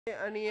Hey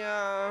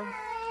Ania.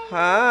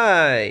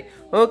 Hi.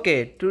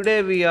 Okay,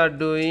 today we are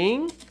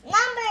doing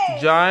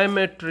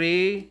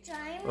geometry.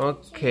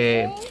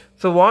 Okay.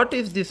 So what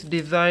is this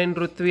design,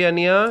 rutvi,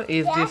 Ania?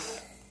 Is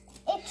this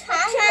a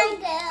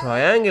triangle?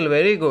 triangle?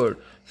 Very good.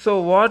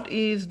 So what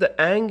is the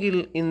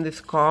angle in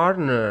this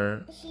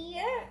corner?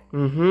 Here?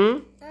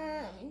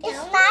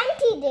 It's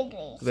 90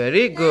 degrees.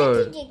 Very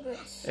good. 90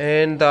 degrees.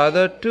 And the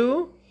other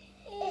two?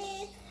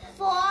 Is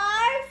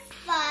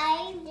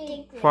 45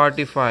 degrees.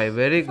 45.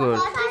 Very good.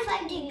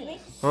 45 degrees.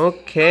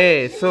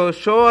 Okay. So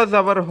show us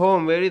our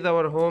home. Where is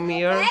our home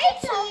here? Right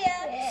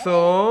here.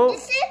 So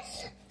This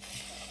is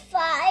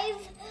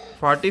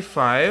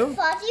 45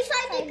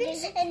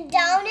 degrees and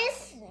down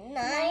is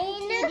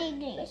 90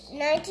 degrees.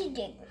 90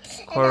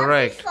 degrees.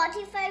 Correct. And up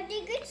is 45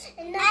 degrees.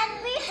 And then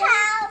we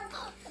have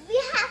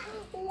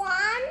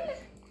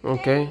 1,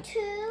 Okay.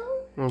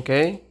 2,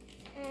 Okay.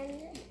 and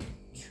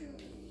 3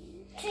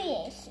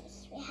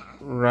 aces we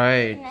have.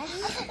 Right. In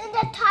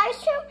the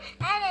classroom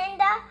and in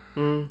the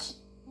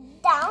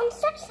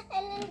downstairs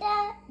and in the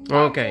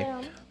bedroom. Okay.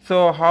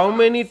 So how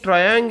many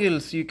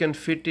triangles you can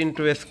fit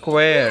into a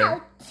square?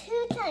 Now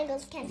 2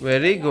 triangles can fit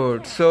Very in good.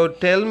 there. So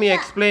tell me,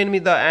 explain me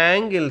the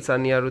angles,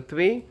 Ania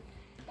Rutvi,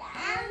 The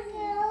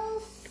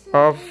angles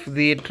of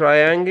the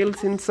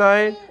triangles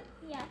inside.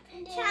 yeah.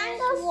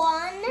 Triangles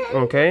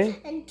 1 Okay.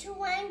 and 2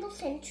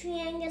 angles and 3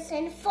 angles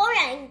and 4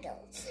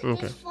 angles.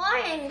 Okay. There's 4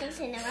 angles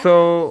in our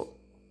So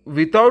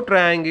without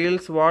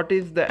triangles, what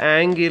is the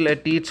angle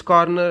at each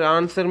corner?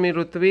 Answer me,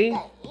 Rutvi.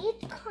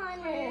 each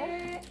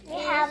corner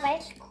we have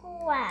a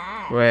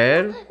square.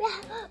 Where? We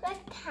have a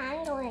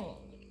rectangle in it.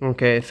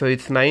 Okay, so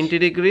it's 90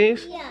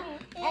 degrees. Yeah.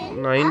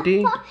 And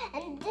 90. up part,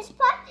 and this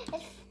part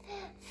is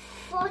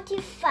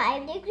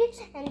 45 degrees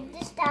and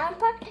this down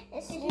part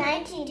is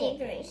 90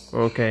 degrees.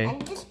 Okay.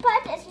 And this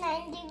part is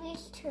 90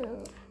 degrees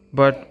too.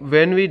 But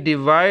when we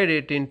divide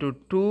it into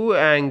two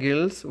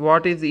angles,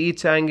 what is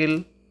each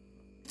angle?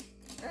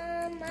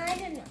 I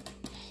don't know.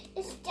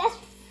 It's just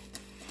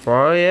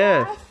Oh,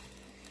 yes.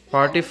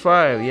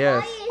 45,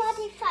 yes.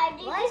 45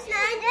 degrees.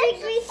 90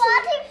 degrees.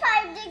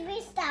 45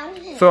 degrees down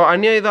here. So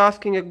Anya is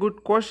asking a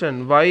good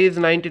question. Why is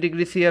 90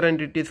 degrees here and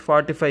it is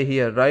 45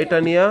 here? Right,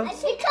 Anya?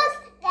 Because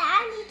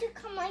Dad need to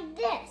come like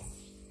this.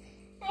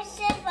 I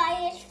said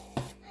why is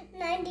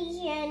 90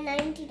 here,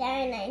 90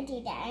 there,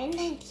 90 there, and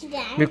 90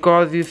 there.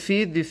 Because you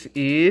see this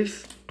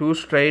is two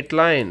straight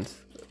lines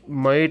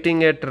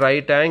meeting at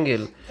right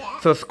angle.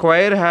 So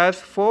square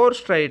has 4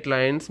 straight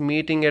lines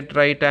meeting at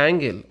right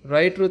angle.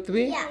 Right,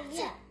 Rutvi? Yeah.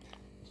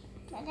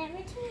 But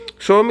everything.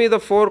 Show me the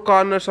 4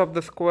 corners of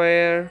the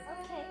square.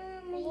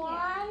 Okay. 1,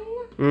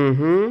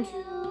 Mm-hmm.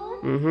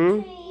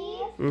 2,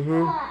 3,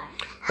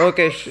 4.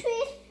 Okay. Three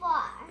is 4.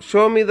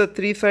 Show me the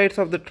 3 sides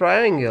of the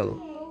triangle.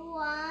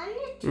 1,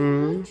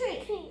 2,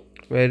 3.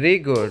 Very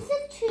good. This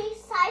is 3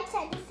 sides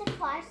and this is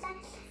 4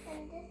 sides.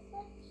 And this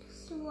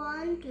is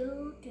 1,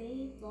 2,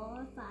 3,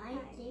 4, 5,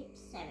 6,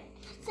 7.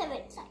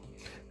 7 sides.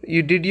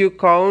 Did you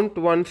count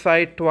one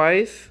side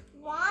twice?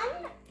 1,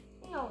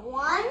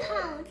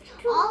 count.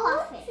 All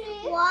of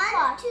it.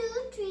 1, 2,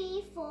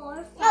 3,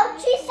 4, 5. No,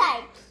 3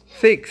 sides.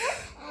 6.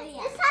 Oh,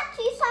 yeah. This has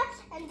 3 sides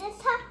and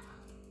this has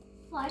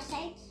 4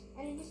 sides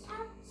and this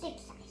has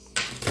 6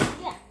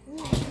 sides. Yeah.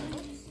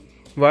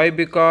 Why?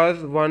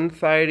 Because one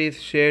side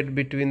is shared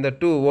between the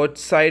two. What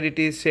side it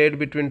is shared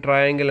between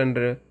triangle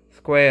and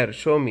square?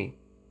 Show me.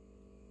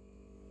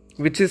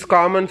 Which is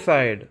common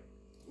side?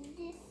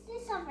 This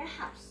is our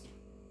house.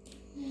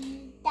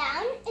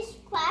 Down is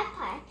square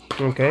part.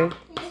 Okay. Up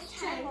is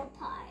triangle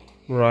part.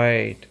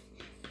 Right.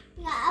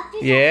 Yeah, up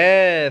is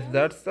Yes,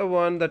 that's the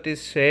one that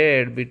is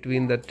shared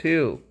between the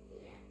two.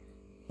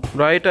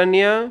 Right,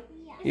 Anya?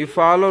 Yeah. You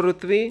follow,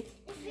 Rutvi?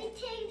 If we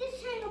take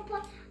this triangle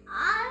part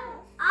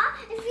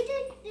if we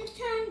take this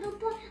triangle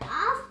part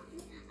off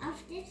of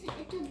this,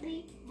 it will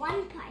be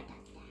 1 part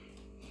of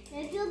that.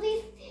 It will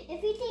be,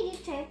 if we take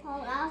this triangle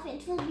part off,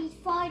 it will be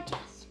 4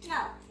 just.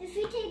 No, if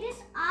we take this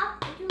off,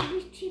 it will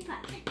be 3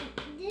 parts.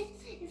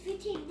 If we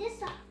take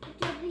this off,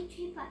 it will be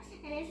 3 parts.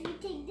 And if we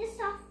take this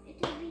off, it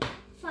will be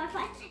 4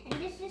 parts.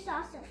 And this is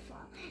also 4.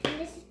 And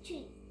this is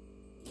 3.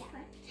 Yeah.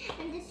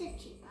 And this is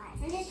 3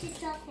 parts. And this is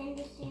 12 and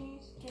this is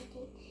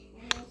 13.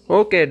 And this is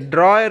Okay,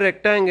 draw a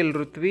rectangle,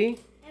 Rutvi.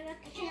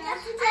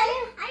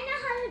 I know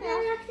how to do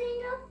a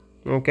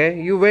rectangle.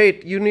 Okay, you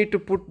wait. You need to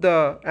put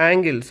the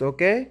angles,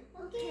 okay?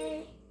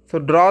 Okay. So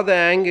draw the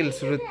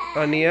angles,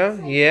 Ania.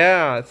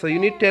 Yeah. So you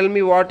need to tell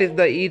me what is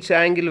the each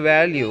angle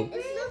value. It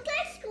looks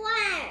like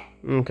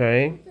square.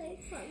 Okay.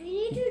 We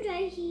need to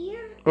draw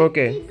here.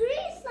 Okay.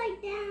 Degrees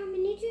like down. We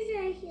need to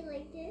draw here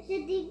like this. The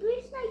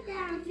degrees like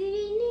down. We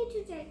need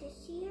to draw this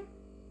here.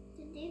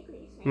 The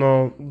degrees like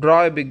Now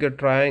draw a bigger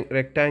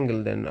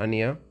rectangle then,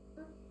 Ania.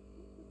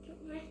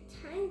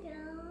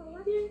 rectangle.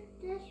 What is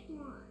this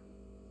one?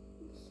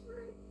 This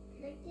one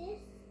like this.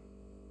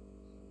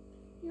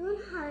 You know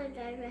how to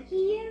draw right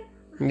here.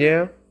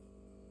 Yeah.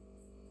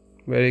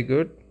 Very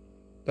good.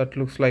 That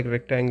looks like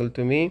rectangle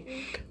to me.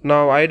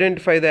 Now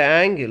identify the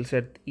angles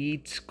at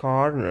each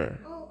corner.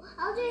 Oh,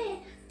 I'll do it.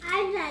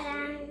 I draw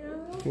that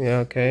angle. Yeah,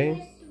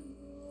 okay.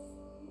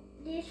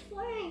 There's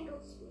 4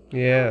 angles.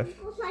 Yes.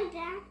 It goes like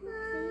that.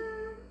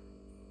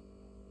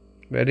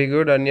 Very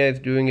good. Anya is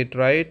doing it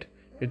right.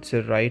 It's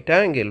a right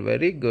angle.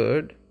 Very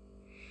good.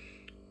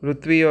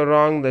 Rutvi, you're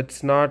wrong.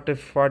 That's not a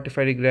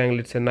 45-degree angle.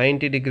 It's a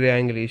 90-degree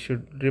angle. You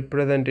should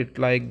represent it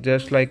like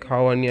just like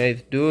how Anya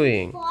is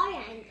doing. 4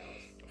 angles.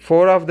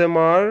 4 of them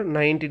are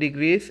 90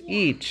 degrees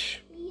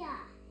each. Yeah.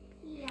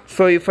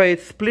 So if I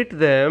split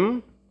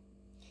them,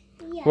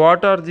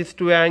 what are these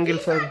 2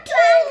 angles? Triangle.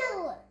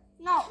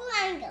 No.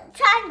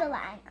 Triangle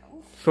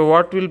angles. So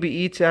what will be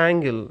each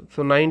angle?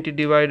 So 90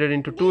 divided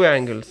into 2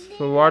 angles.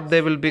 So what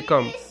they will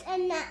become?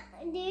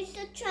 There's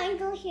a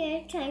triangle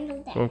here,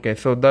 triangle there. Okay,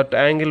 so that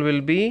angle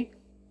will be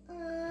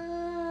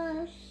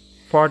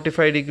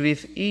 45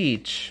 degrees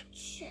each.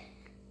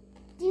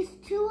 These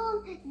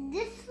two,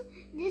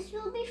 this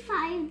will be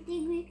 5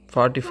 degrees.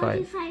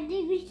 45. 45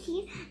 degrees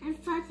here and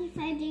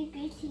 45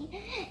 degrees here.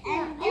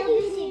 And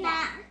you see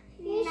that.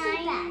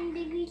 9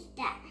 degrees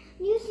there.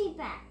 You see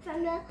that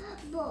from the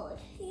board.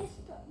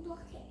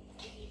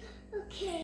 Okay.